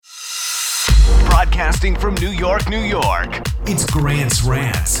Podcasting from New York, New York. It's Grant's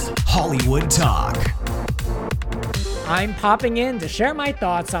Rants, Hollywood Talk. I'm popping in to share my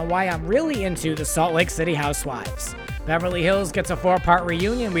thoughts on why I'm really into the Salt Lake City Housewives. Beverly Hills gets a 4-part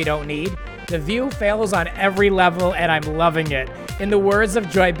reunion we don't need. The View fails on every level, and I'm loving it. In the words of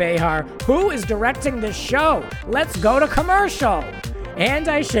Joy Behar, who is directing this show? Let's go to commercial. And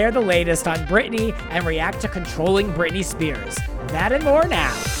I share the latest on Britney and react to controlling Britney Spears. That and more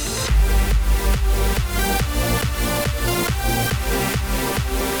now.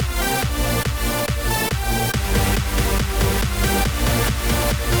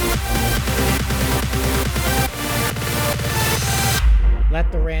 Let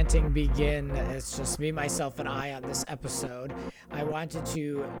the ranting begin. It's just me, myself, and I on this episode. I wanted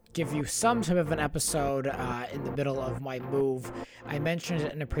to give you some type of an episode in the middle of my move. I mentioned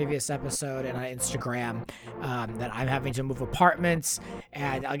it in a previous episode and on Instagram that I'm having to move apartments,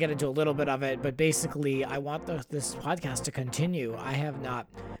 and I'll get into a little bit of it, but basically I want this podcast to continue. I have not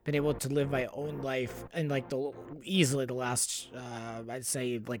been able to live my own life in easily the last, I'd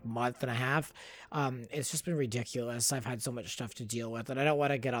say month and a half. It's just been ridiculous. I've had so much stuff to deal with, and I don't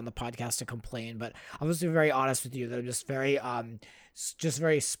want to get on the podcast to complain, but I'll just be very honest with you that I'm just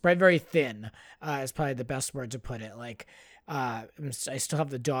very spread very thin, is probably the best word to put it. I still have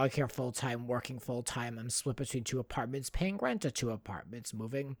the dog here full time, working full time. I'm split between 2 apartments, paying rent at 2 apartments,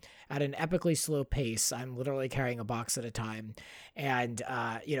 moving at an epically slow pace. I'm literally carrying a box at a time. And,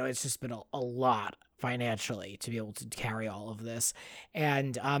 it's just been a lot financially to be able to carry all of this.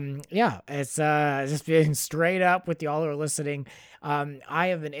 And, it's just being straight up with y'all who are listening. I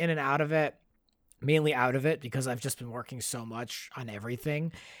have been in and out of it. Mainly out of it because I've just been working so much on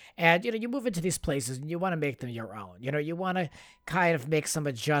everything. And, you move into these places and you want to make them your own. You want to kind of make some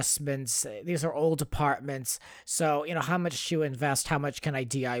adjustments. These are old apartments. So, how much do you invest? How much can I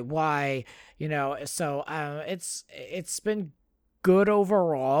DIY? So it's been good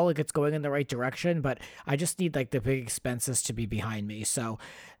overall. It's going in the right direction, but I just need the big expenses to be behind me. So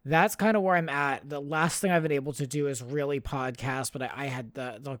that's kind of where I'm at. The last thing I've been able to do is really podcast, but I had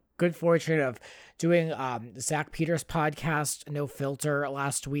the good fortune of doing Zach Peters' podcast, No Filter,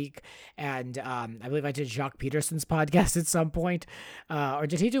 last week. And I believe I did Jacques Peterson's podcast at some point. Or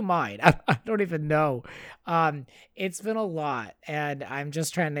did he do mine? I don't even know. It's been a lot, and I'm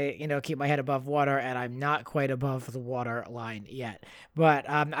just trying to, keep my head above water, and I'm not quite above the water line yet. But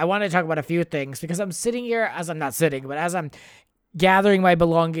I want to talk about a few things because I'm sitting here as I'm gathering my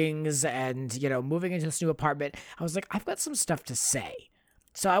belongings and, moving into this new apartment. I was like, I've got some stuff to say.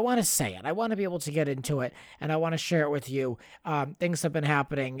 So I want to say it. I want to be able to get into it, and I want to share it with you. Things have been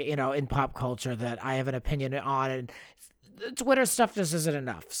happening, in pop culture that I have an opinion on, and Twitter stuff just isn't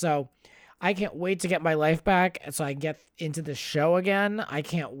enough. So I can't wait to get my life back so I get into the show again. I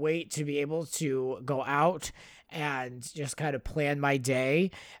can't wait to be able to go out and just kind of plan my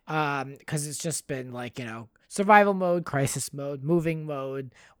day, because it's just been survival mode, crisis mode, moving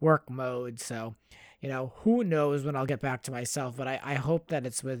mode, work mode. So, who knows when I'll get back to myself, but I hope that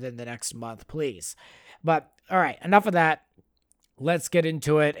it's within the next month, please. But all right, enough of that. Let's get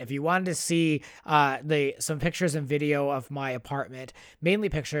into it. If you wanted to see some pictures and video of my apartment, mainly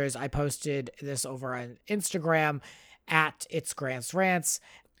pictures, I posted this over on Instagram at It's Grant's Rants.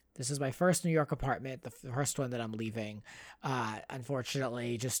 This is my first New York apartment, the first one that I'm leaving,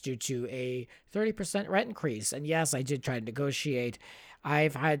 unfortunately, just due to a 30% rent increase. And yes, I did try to negotiate.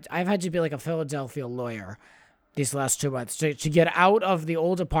 I've had to be like a Philadelphia lawyer these last 2 months to get out of the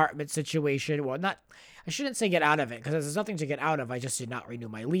old apartment situation. Well, I shouldn't say get out of it, because there's nothing to get out of. I just did not renew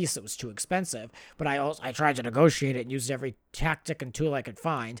my lease. It was too expensive. But I tried to negotiate it and used every tactic and tool I could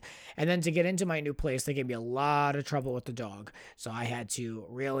find. And then to get into my new place, they gave me a lot of trouble with the dog. So I had to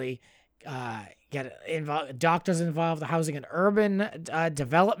really get doctors involved, the Housing and Urban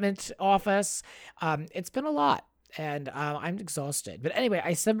Development Office. It's been a lot. And I'm exhausted. But anyway,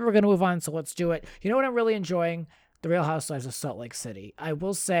 I said we were going to move on, so let's do it. You know what I'm really enjoying? The Real Housewives of Salt Lake City. I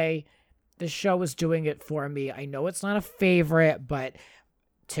will say the show is doing it for me. I know it's not a favorite, but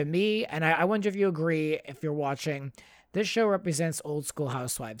to me, and I wonder if you agree if you're watching, this show represents old school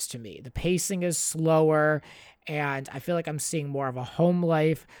housewives to me. The pacing is slower, and I feel like I'm seeing more of a home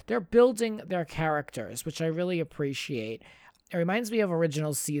life. They're building their characters, which I really appreciate. It reminds me of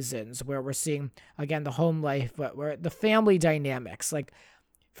original seasons where we're seeing, again, the home life, but where the family dynamics.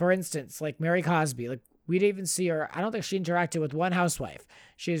 For instance, Mary Cosby, we didn't even see her. I don't think she interacted with one housewife.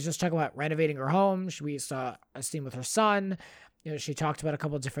 She was just talking about renovating her home. We saw a scene with her son. She talked about a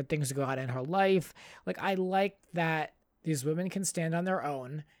couple of different things that go on in her life. I like that these women can stand on their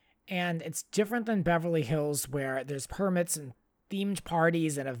own, and it's different than Beverly Hills, where there's permits and themed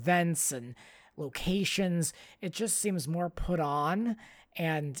parties and events and locations. It just seems more put on,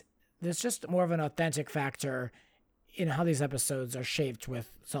 and there's just more of an authentic factor in how these episodes are shaped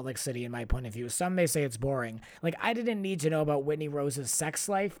with Salt Lake City, in my point of view. Some may say it's boring. Like, I didn't need to know about Whitney Rose's sex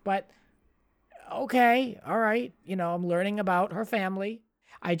life, but okay, all right. I'm learning about her family.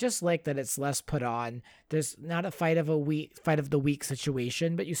 I just like that it's less put on. There's not a fight of the week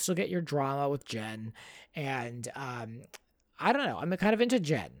situation, but you still get your drama with Jen. And I don't know. I'm kind of into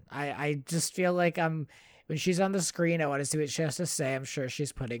Jen. I just feel like when she's on the screen, I want to see what she has to say. I'm sure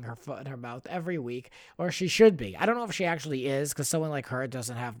she's putting her foot in her mouth every week, or she should be. I don't know if she actually is, because someone like her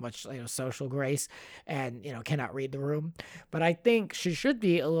doesn't have much social grace and cannot read the room. But I think she should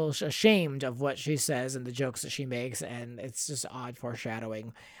be a little ashamed of what she says and the jokes that she makes, and it's just odd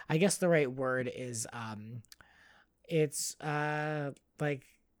foreshadowing. I guess the right word is it's like,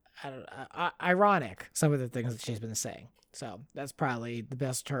 I don't know, ironic, some of the things that she's been saying. So that's probably the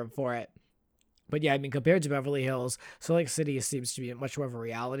best term for it. But yeah, I mean, compared to Beverly Hills, Salt Lake City seems to be much more of a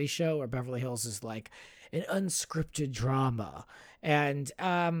reality show, where Beverly Hills is like an unscripted drama. And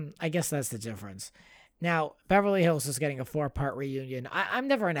I guess that's the difference. Now, Beverly Hills is getting a 4-part reunion. I'm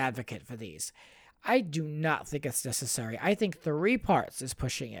never an advocate for these. I do not think it's necessary. I think 3 parts is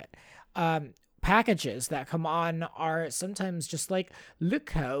pushing it. Packages that come on are sometimes just like,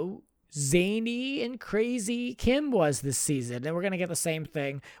 look how zany and crazy Kim was this season. And we're going to get the same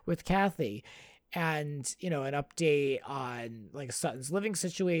thing with Kathy. And, an update on like Sutton's living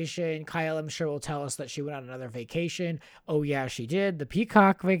situation. Kyle, I'm sure, will tell us that she went on another vacation. Oh yeah, she did. The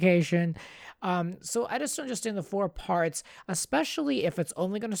Peacock vacation. So I just don't understand the 4 parts, especially if it's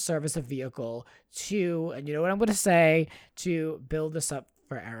only going to serve as a vehicle to, and you know what I'm going to say, to build this up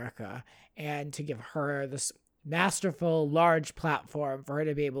for Erica and to give her this masterful, large platform for her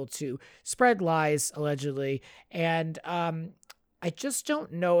to be able to spread lies, allegedly. And, I just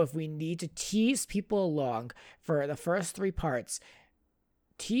don't know if we need to tease people along for the first 3 parts,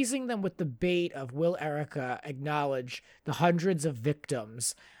 teasing them with the bait of, will Erica acknowledge the hundreds of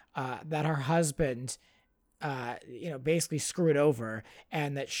victims that her husband, basically screwed over,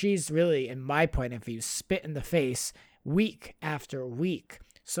 and that she's really, in my point of view, spit in the face week after week,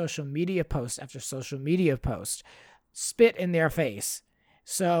 social media post after social media post, spit in their face.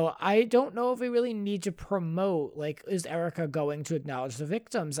 So I don't know if we really need to promote, like, is Erica going to acknowledge the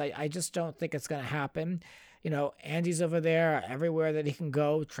victims? I just don't think it's going to happen. Andy's over there everywhere that he can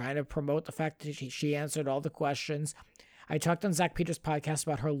go, trying to promote the fact that she answered all the questions. I talked on Zach Peters' podcast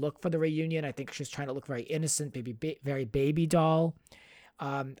about her look for the reunion. I think she's trying to look very innocent, very baby doll.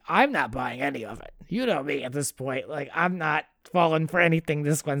 I'm not buying any of it. You know me at this point. Like, I'm not falling for anything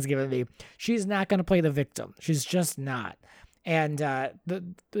this one's giving me. She's not going to play the victim. She's just not. And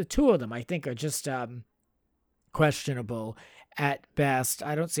the 2 of them, I think, are just questionable at best.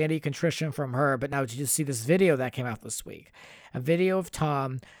 I don't see any contrition from her. But now, did you see this video that came out this week? A video of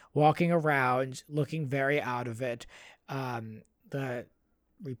Tom walking around looking very out of it. The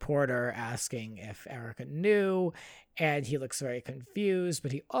reporter asking if Erica knew, and he looks very confused,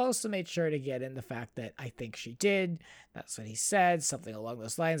 but he also made sure to get in the fact that I think she did. That's what he said, something along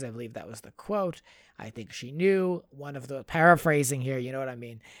those lines. I believe that was the quote. I think she knew, one of the paraphrasing here, you know what I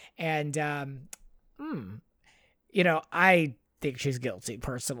mean? And, I think she's guilty,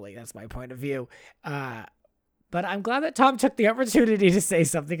 personally. That's my point of view. But I'm glad that Tom took the opportunity to say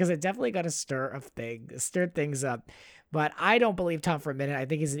something, because it definitely got to stir things up. But I don't believe Tom for a minute. I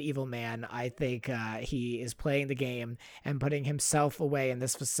think he's an evil man. I think he is playing the game and putting himself away in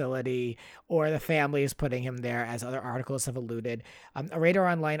this facility, or the family is putting him there, as other articles have alluded. A Radar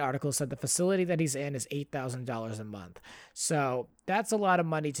Online article said the facility that he's in is $8,000 a month. So that's a lot of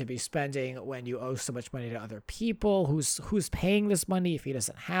money to be spending when you owe so much money to other people. Who's paying this money if he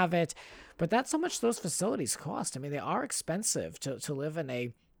doesn't have it? But that's how much those facilities cost. I mean, they are expensive to live in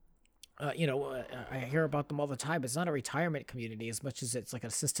a I hear about them all the time. It's not a retirement community as much as it's like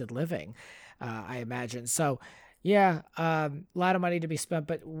assisted living, I imagine. So, yeah, a lot of money to be spent.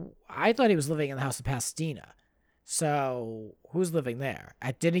 But I thought he was living in the house of Pasadena. So who's living there?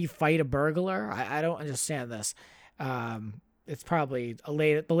 Did he fight a burglar? I don't understand this. It's probably the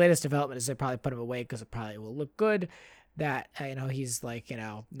latest development is they probably put him away because it probably will look good that, he's like,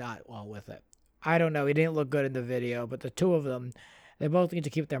 not well with it. I don't know. He didn't look good in the video, but the 2 of them, they both need to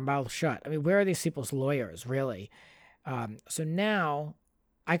keep their mouths shut. I mean, where are these people's lawyers, really? So now,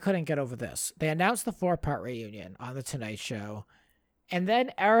 I couldn't get over this. They announced the 4-part reunion on The Tonight Show, and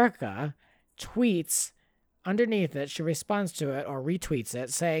then Erica tweets underneath it, she responds to it, or retweets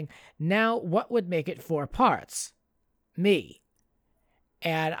it, saying, now, what would make it 4 parts? Me.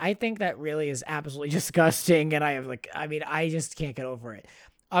 And I think that really is absolutely disgusting, and I just can't get over it.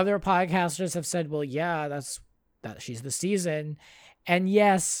 Other podcasters have said, well, yeah, that she's the season. And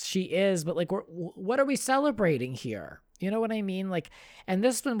yes, she is, but like, what are we celebrating here? You know what I mean? Like, and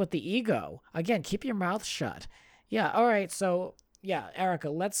this one with the ego, again, keep your mouth shut. Yeah. All right. So yeah, Erica,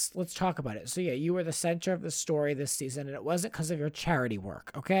 let's talk about it. So yeah, you were the center of the story this season, and it wasn't because of your charity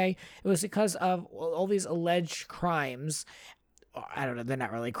work. Okay. It was because of all these alleged crimes. I don't know, they're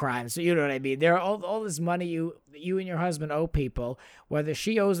not really crimes, so you know what I mean. There are all this money you and your husband owe people. Whether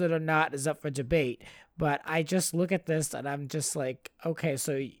she owes it or not is up for debate. But I just look at this and I'm just like, okay,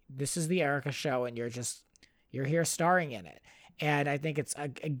 so this is the Erica show, and you're here starring in it. And I think it's,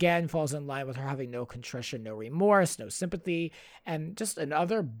 again, falls in line with her having no contrition, no remorse, no sympathy, and just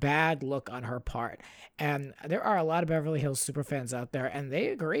another bad look on her part. And there are a lot of Beverly Hills superfans out there, and they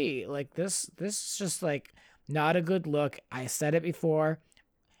agree. Like, this is just like not a good look. I said it before.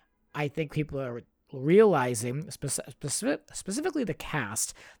 I think people are realizing, specifically the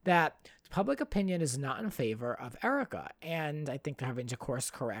cast, that public opinion is not in favor of Erica. And I think they're having to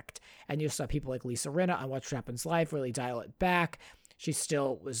course correct. And you saw people like Lisa Rinna on What Happens Live really dial it back. She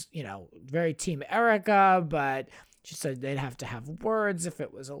still was, very team Erica, but she said they'd have to have words if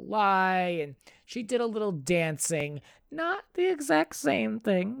it was a lie. And she did a little dancing, not the exact same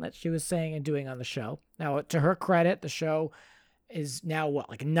thing that she was saying and doing on the show. Now, to her credit, the show is now,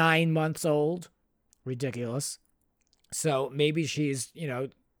 like 9 months old? Ridiculous. So maybe she's,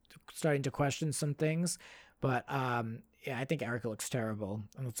 starting to question some things. But yeah, I think Erica looks terrible.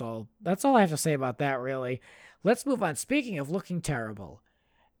 And that's all I have to say about that, really. Let's move on. Speaking of looking terrible,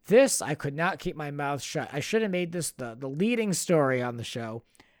 this, I could not keep my mouth shut. I should have made this the leading story on the show.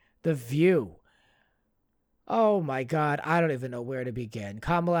 The View. Oh my God, I don't even know where to begin.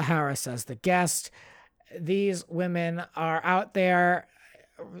 Kamala Harris as the guest. These women are out there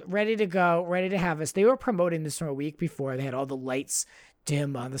ready to go, ready to have us. They were promoting this from a week before. They had all the lights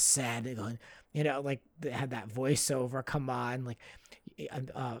dim on the set and going, like they had that voiceover come on, like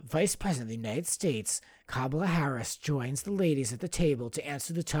Vice President of the United States, Kamala Harris, joins the ladies at the table to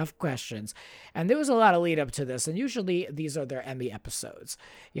answer the tough questions. And there was a lot of lead up to this. And usually these are their Emmy episodes,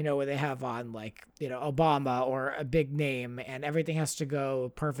 where they have on like, Obama or a big name, and everything has to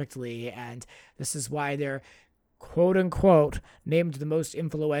go perfectly. And this is why they're, quote unquote, named the most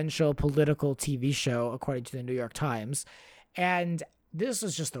influential political TV show, according to the New York Times. And this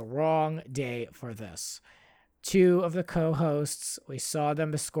was just the wrong day for this. Two of the co-hosts, we saw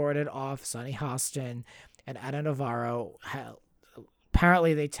them escorted off, Sunny Hostin and Ana Navarro.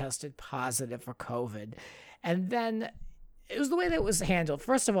 Apparently they tested positive for COVID. And then it was the way that it was handled.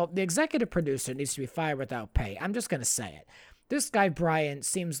 First of all, the executive producer needs to be fired without pay. I'm just going to say it. This guy, Brian,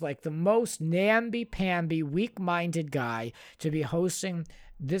 seems like the most namby-pamby, weak-minded guy to be hosting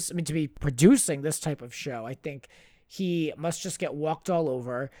this, to be producing this type of show. I think he must just get walked all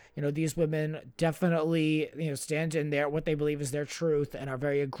over. These women definitely, stand in there, what they believe is their truth, and are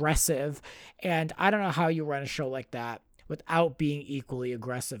very aggressive. And I don't know how you run a show like that without being equally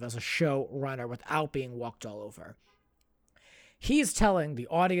aggressive as a show runner, without being walked all over. He's telling the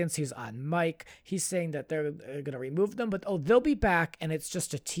audience, he's on mic, he's saying that they're going to remove them, but they'll be back, and it's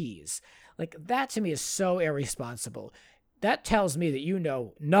just a tease. Like, that to me is so irresponsible. That tells me that you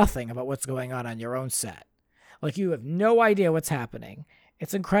know nothing about what's going on your own set. Like, you have no idea what's happening.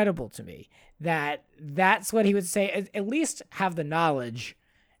 It's incredible to me that that's what he would say. At least have the knowledge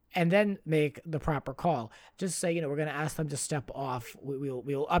and then make the proper call. Just say, we're going to ask them to step off.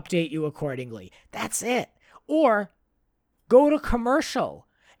 We'll update you accordingly. That's it. Or go to commercial.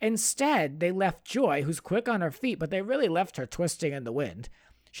 Instead, they left Joy, who's quick on her feet, but they really left her twisting in the wind.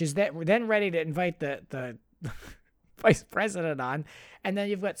 She's then ready to invite the vice president on, and then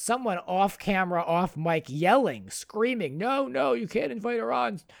you've got someone off camera, off mic, yelling, screaming, no, you can't invite her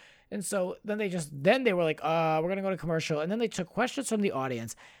on. And so then they were like, we're going to go to commercial. And then they took questions from the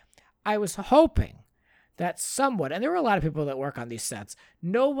audience. I was hoping that someone, and there were a lot of people that work on these sets,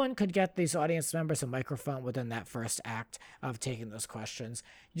 no one could get these audience members a microphone within that first act of taking those questions.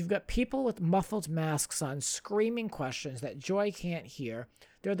 You've got people with muffled masks on screaming questions that Joy can't hear.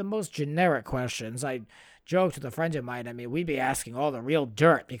 They're the most generic questions. I joked with a friend of mine, we'd be asking all the real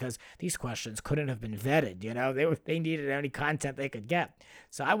dirt because these questions couldn't have been vetted, They needed any content they could get.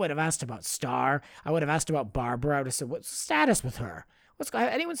 So I would have asked about Star. I would have asked about Barbara. I would have said, what's the status with her? Have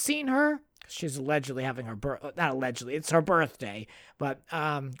anyone seen her? She's allegedly having her not allegedly, it's her birthday, but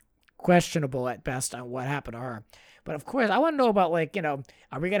questionable at best on what happened to her. But of course, I want to know about, are we going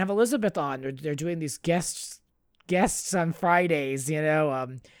to have Elizabeth on? They're doing these guests on Fridays,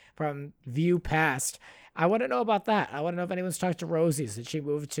 from View Past. I want to know about that. I want to know if anyone's talked to Rosie since she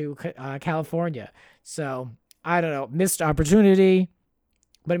moved to California. So, I don't know. Missed opportunity.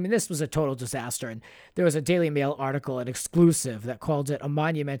 But I mean, this was a total disaster. And there was a Daily Mail article, an exclusive, that called it a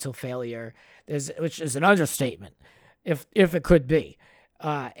monumental failure, which is an understatement, if it could be.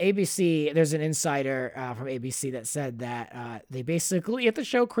 ABC, there's an insider from ABC that said that they basically, at the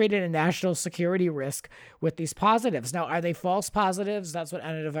show, created a national security risk with these positives. Now, are they false positives? That's what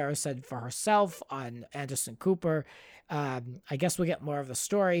Ana Navarro said for herself on Anderson Cooper. I guess we'll get more of the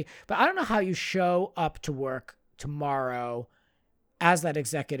story. But I don't know how you show up to work tomorrow as that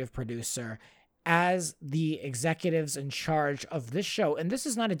executive producer, as the executives in charge of this show. And this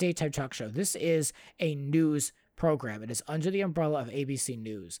is not a daytime talk show. This is a news program. It is under the umbrella of ABC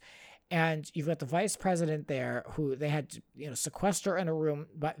News. And you've got the vice president there who they had to, sequester in a room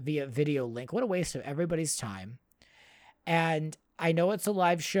via video link. What a waste of everybody's time. And I know it's a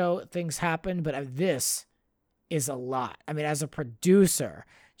live show. Things happen, but this is a lot. I mean, as a producer,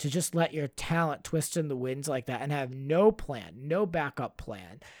 to just let your talent twist in the winds like that and have no plan, no backup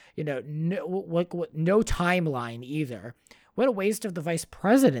plan, no timeline either. What a waste of the vice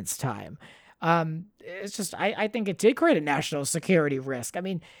president's time. It's just, I think it did create a national security risk. I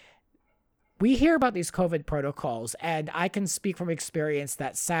mean, we hear about these COVID protocols, and I can speak from experience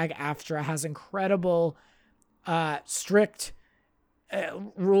that SAG-AFTRA has incredible, strict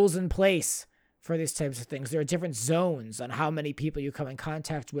rules in place for these types of things. There are different zones on how many people you come in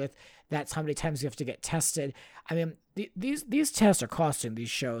contact with. That's how many times you have to get tested. I mean, these tests are costing these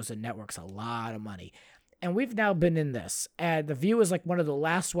shows and networks a lot of money. And we've now been in this. And The View is like one of the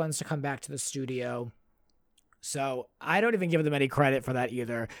last ones to come back to the studio. So I don't even give them any credit for that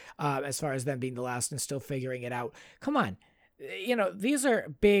either, as far as them being the last and still figuring it out. Come on. These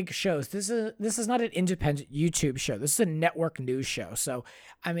are big shows. This is not an independent YouTube show. This is a network news show. So,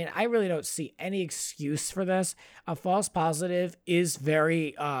 I mean, I really don't see any excuse for this. A false positive is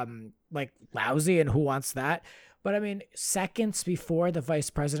very, lousy, and who wants that? But, I mean, seconds before the vice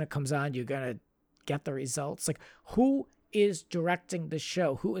president comes on, you're going to get the results. Like, who is directing the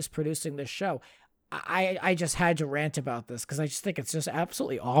show? Who is producing the show? I just had to rant about this because I just think it's just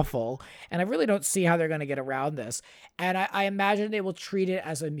absolutely awful. And I really don't see how they're going to get around this. And I imagine they will treat it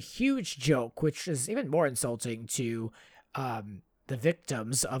as a huge joke, which is even more insulting to the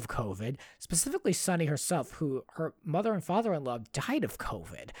victims of COVID, specifically Sunny herself, who her mother and father-in-law died of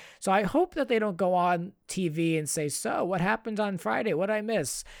COVID. So I hope that they don't go on TV and say, so what happened on Friday? What did I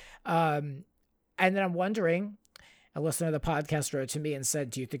miss? And then I'm wondering, a listener of the podcast wrote to me and said,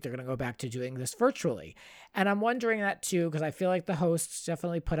 do you think they're going to go back to doing this virtually? And I'm wondering that too, because I feel like the hosts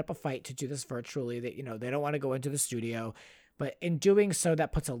definitely put up a fight to do this virtually. That, they don't want to go into the studio, but in doing so,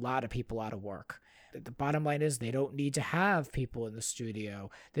 that puts a lot of people out of work. The bottom line is they don't need to have people in the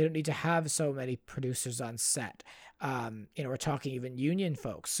studio. They don't need to have so many producers on set. We're talking even union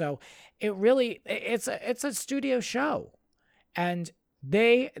folks. So it's a studio show. And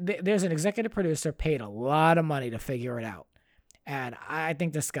there's an executive producer paid a lot of money to figure it out. And I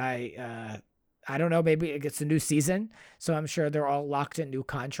think this guy, I don't know, maybe it gets a new season. So I'm sure they're all locked in new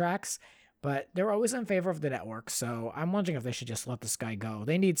contracts, but they're always in favor of the network. So I'm wondering if they should just let this guy go.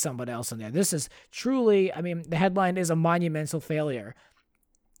 They need somebody else in there. This is truly, I mean, the headline is a monumental failure.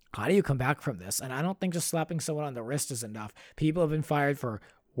 How do you come back from this? And I don't think just slapping someone on the wrist is enough. People have been fired for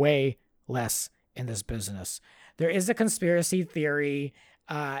way less in this business. There is a conspiracy theory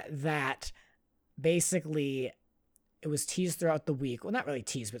that basically it was teased throughout the week. Well, not really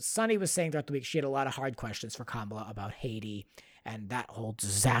teased, but Sunny was saying throughout the week she had a lot of hard questions for Kamala about Haiti and that whole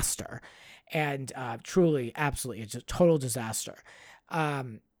disaster. And truly, absolutely, it's a total disaster.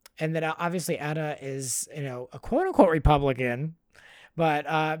 And then obviously Anna is, a quote-unquote Republican,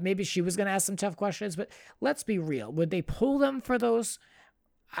 but maybe she was going to ask some tough questions. But let's be real. Would they pull them for those?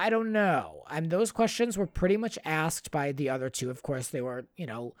 I don't know. Those questions were pretty much asked by the other two. Of course, they were,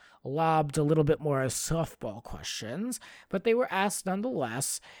 lobbed a little bit more as softball questions, but they were asked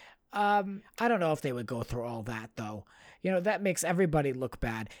nonetheless. I don't know if they would go through all that, though. That makes everybody look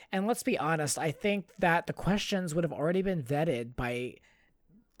bad. And let's be honest, I think that the questions would have already been vetted by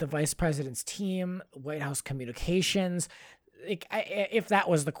the vice president's team, White House communications. If that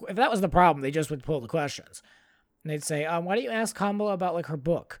was the problem, they just would pull the questions. And they'd say, why don't you ask Kamala about her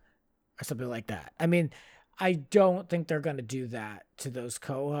book or something like that? I mean, I don't think they're going to do that to those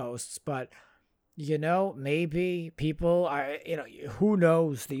co-hosts, but maybe people are, who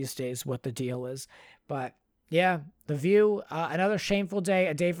knows these days what the deal is. But yeah, The View, another shameful day,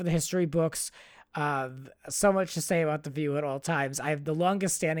 a day for the history books. So much to say about The View at all times. I have the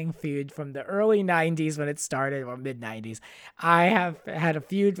longest standing feud from the early 90s when it started, or mid 90s. I have had a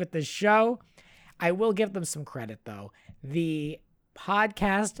feud with this show. I will give them some credit, though. The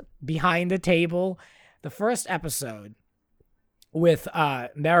podcast Behind the Table, the first episode, with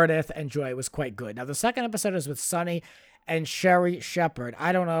Meredith and Joy was quite good. Now, the second episode is with Sonny and Sherri Shepherd.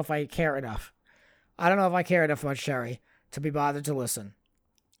 I don't know if I care enough. I don't know if I care enough about Sherri to be bothered to listen.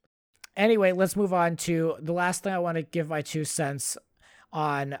 Anyway, let's move on to the last thing I want to give my 2 cents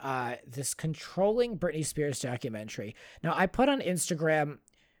on this Controlling Britney Spears documentary. Now, I put on Instagram,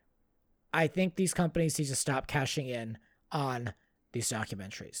 I think these companies need to stop cashing in on these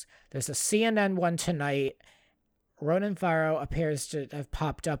documentaries. There's a CNN one tonight. Ronan Farrow appears to have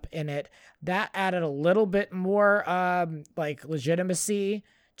popped up in it. That added a little bit more legitimacy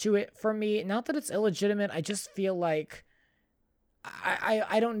to it for me. Not that it's illegitimate. I just feel like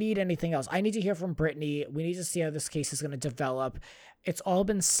I don't need anything else. I need to hear from Britney. We need to see how this case is going to develop. It's all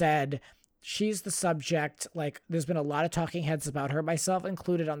been said. She's the subject. Like, there's been a lot of talking heads about her, myself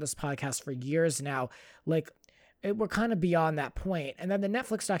included, on this podcast for years now. Like, we're kind of beyond that point. And then the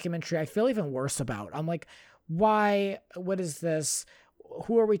Netflix documentary, I feel even worse about. I'm like, why? What is this?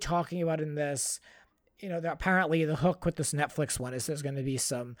 Who are we talking about in this? You know, apparently the hook with this Netflix one is there's going to be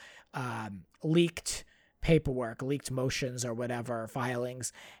some leaked paperwork, leaked motions or whatever,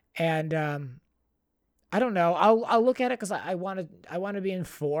 filings. And I don't know. I'll look at it because I want to be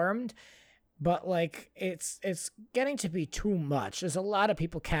informed. But like, it's getting to be too much. There's a lot of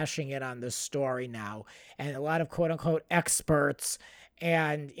people cashing in on this story now, and a lot of quote unquote experts,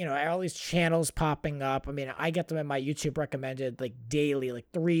 and you know, all these channels popping up. I mean, I get them in my YouTube recommended like daily, like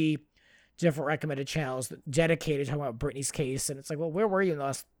 3 different recommended channels dedicated to talking about Britney's case, and it's like, well, where were you in the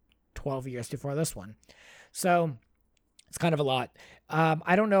last 12 years before this one? So it's kind of a lot.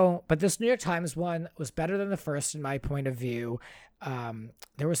 I don't know, but this New York Times one was better than the first in my point of view.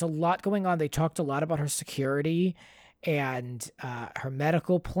 There was a lot going on. They talked a lot about her security and her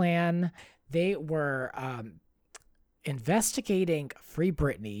medical plan. They were investigating Free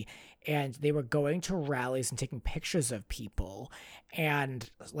Britney, and they were going to rallies and taking pictures of people and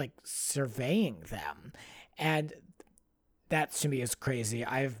like surveying them. And that to me is crazy.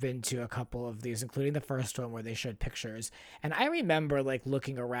 I've been to a couple of these, including the first one where they showed pictures. And I remember like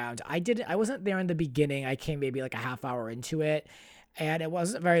looking around. I wasn't there in the beginning. I came maybe like a half hour into it, and it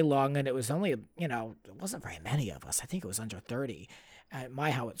wasn't very long, and it was only, you know, it wasn't very many of us. I think it was under 30 at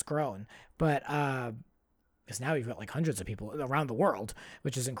how it's grown. But because now you've got like hundreds of people around the world,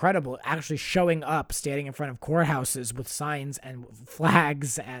 which is incredible, actually showing up, standing in front of courthouses with signs and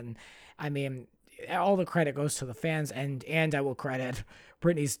flags. And I mean, all the credit goes to the fans, and I will credit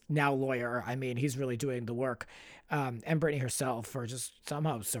Britney's now lawyer. I mean, he's really doing the work, and Britney herself for just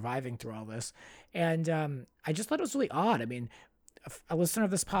somehow surviving through all this. And I just thought it was really odd. I mean, a listener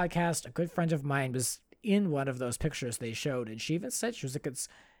of this podcast, a good friend of mine, was in one of those pictures they showed, and she even said, she was like, it's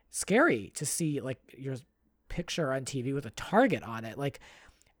scary to see like your picture on TV with a target on it. Like,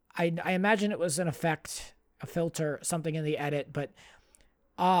 I imagine it was an effect, a filter, something in the edit, but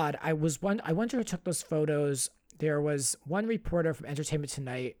odd. I wonder who took those photos. There was one reporter from Entertainment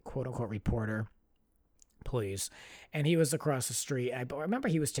Tonight, quote unquote reporter, please, and he was across the street. I remember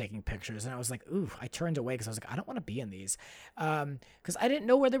he was taking pictures, and I was like, ooh, I turned away because I was like, I don't want to be in these, because I didn't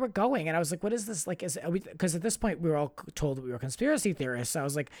know where they were going, and I was like, what is this? Like, because at this point we were all told that we were conspiracy theorists. So I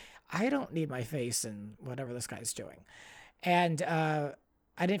was like, I don't need my face in whatever this guy's doing, and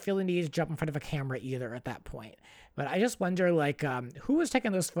I didn't feel the need to jump in front of a camera either at that point. But I just wonder, like, who was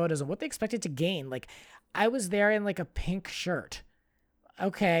taking those photos and what they expected to gain. Like, I was there in like a pink shirt.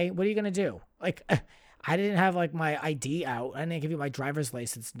 Okay, what are you gonna do? Like, I didn't have like my ID out. I didn't give you my driver's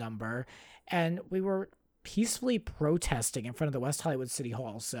license number, and we were peacefully protesting in front of the West Hollywood City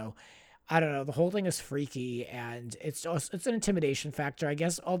Hall. So I don't know. The whole thing is freaky, and it's an intimidation factor, I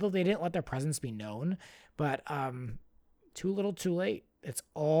guess. Although they didn't let their presence be known, but too little, too late. It's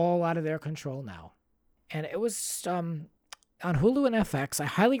all out of their control now. And it was on Hulu and FX. I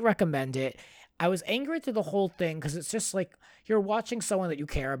highly recommend it. I was angry through the whole thing because it's just like you're watching someone that you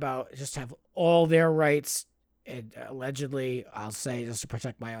care about just have all their rights, and allegedly, I'll say just to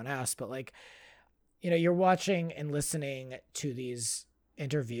protect my own ass, but like, you know, you're watching and listening to these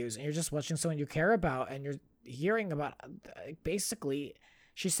interviews, and you're just watching someone you care about, and you're hearing about basically,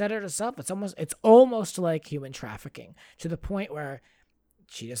 she said it herself, it's almost like human trafficking, to the point where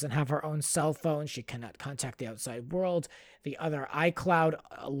she doesn't have her own cell phone. She cannot contact the outside world. The other iCloud,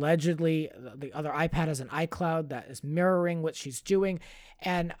 allegedly, the other iPad has an iCloud that is mirroring what she's doing.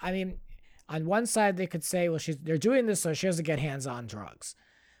 And I mean, on one side, they could say, well, they're doing this so she doesn't get hands-on drugs.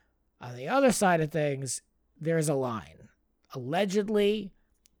 On the other side of things, there's a line. Allegedly,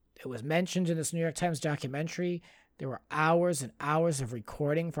 it was mentioned in this New York Times documentary, there were hours and hours of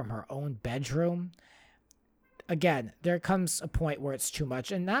recording from her own bedroom. Again, there comes a point where it's too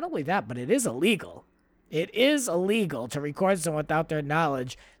much. And not only that, but it is illegal. It is illegal to record someone without their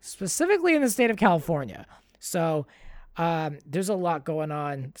knowledge, specifically in the state of California. So there's a lot going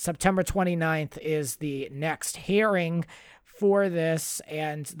on. September 29th is the next hearing for this,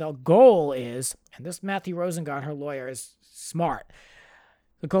 and the goal is, and this Matthew Rosengart, her lawyer, is smart.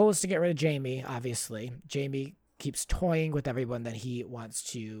 The goal is to get rid of Jamie, obviously. Jamie keeps toying with everyone that he wants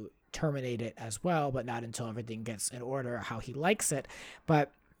to terminate it as well, but not until everything gets in order how he likes it.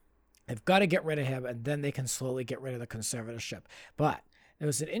 But they've got to get rid of him, and then they can slowly get rid of the conservatorship. But there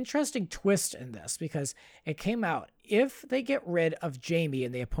was an interesting twist in this, because it came out, if they get rid of Jamie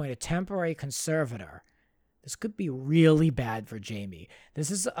and they appoint a temporary conservator, this could be really bad for Jamie. This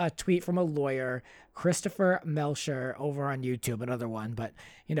is a tweet from a lawyer, Christopher Melcher, over on YouTube, another one. But,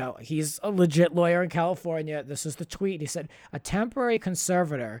 he's a legit lawyer in California. This is the tweet. He said, a temporary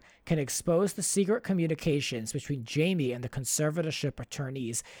conservator can expose the secret communications between Jamie and the conservatorship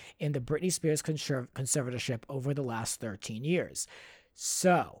attorneys in the Britney Spears conservatorship over the last 13 years.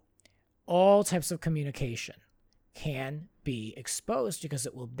 So, all types of communication can be exposed because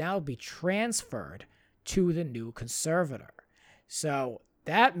it will now be transferred to the new conservator. So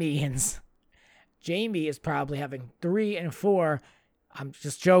that means Jamie is probably having 3 and 4, I'm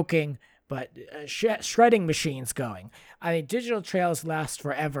just joking, but shredding machines going. I mean, digital trails last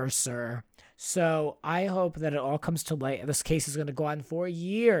forever, sir. So I hope that it all comes to light. This case is going to go on for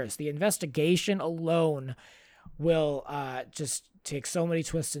years. The investigation alone will just take so many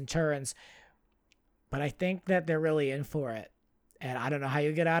twists and turns. But I think that they're really in for it. And I don't know how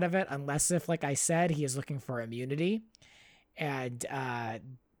you get out of it, unless if, like I said, he is looking for immunity, and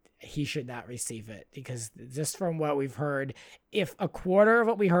he should not receive it. Because just from what we've heard, if a quarter of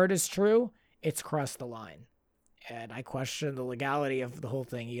what we heard is true, it's crossed the line. And I question the legality of the whole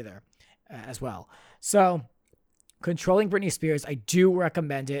thing either, as well. So, Controlling Britney Spears, I do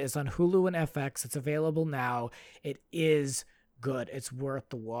recommend it. It's on Hulu and FX. It's available now. It is good. It's worth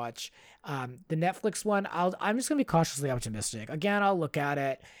the watch. The Netflix one, I'm just gonna be cautiously optimistic. Again, I'll look at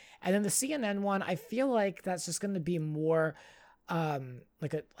it. And then the CNN one, I feel like that's just gonna be more I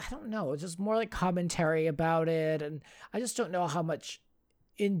don't know, just more like commentary about it, and I just don't know how much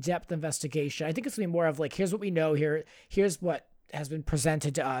in-depth investigation. I think it's gonna be more of like, here's what we know, here's what has been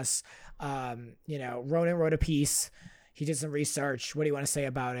presented to us. Ronan wrote a piece, he did some research, what do you want to say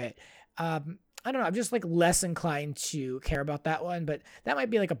about it? I don't know. I'm just like less inclined to care about that one, but that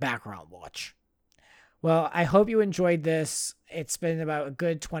might be like a background watch. Well, I hope you enjoyed this. It's been about a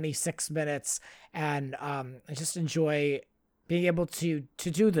good 26 minutes, and I just enjoy being able to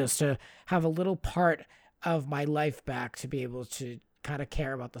do this, to have a little part of my life back, to be able to kind of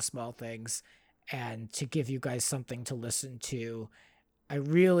care about the small things and to give you guys something to listen to. I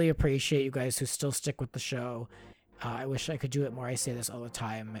really appreciate you guys who still stick with the show. I wish I could do it more. I say this all the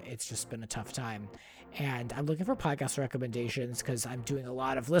time. It's just been a tough time. And I'm looking for podcast recommendations, because I'm doing a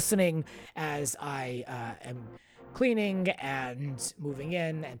lot of listening as I am cleaning and moving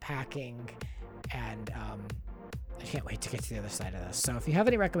in and packing. And I can't wait to get to the other side of this. So if you have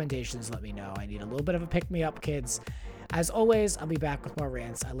any recommendations, let me know. I need a little bit of a pick-me-up, kids. As always, I'll be back with more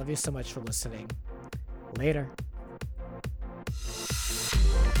rants. I love you so much for listening. Later.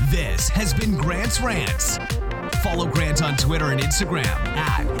 This has been Grant's Rants. Follow Grant on Twitter and Instagram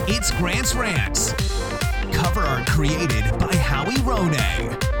at It's Grant's Rants. Cover art created by Howie Rone.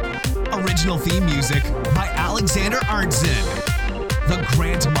 Original theme music by Alexander Arntzen. The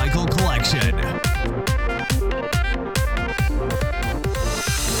Grant Michael Collection.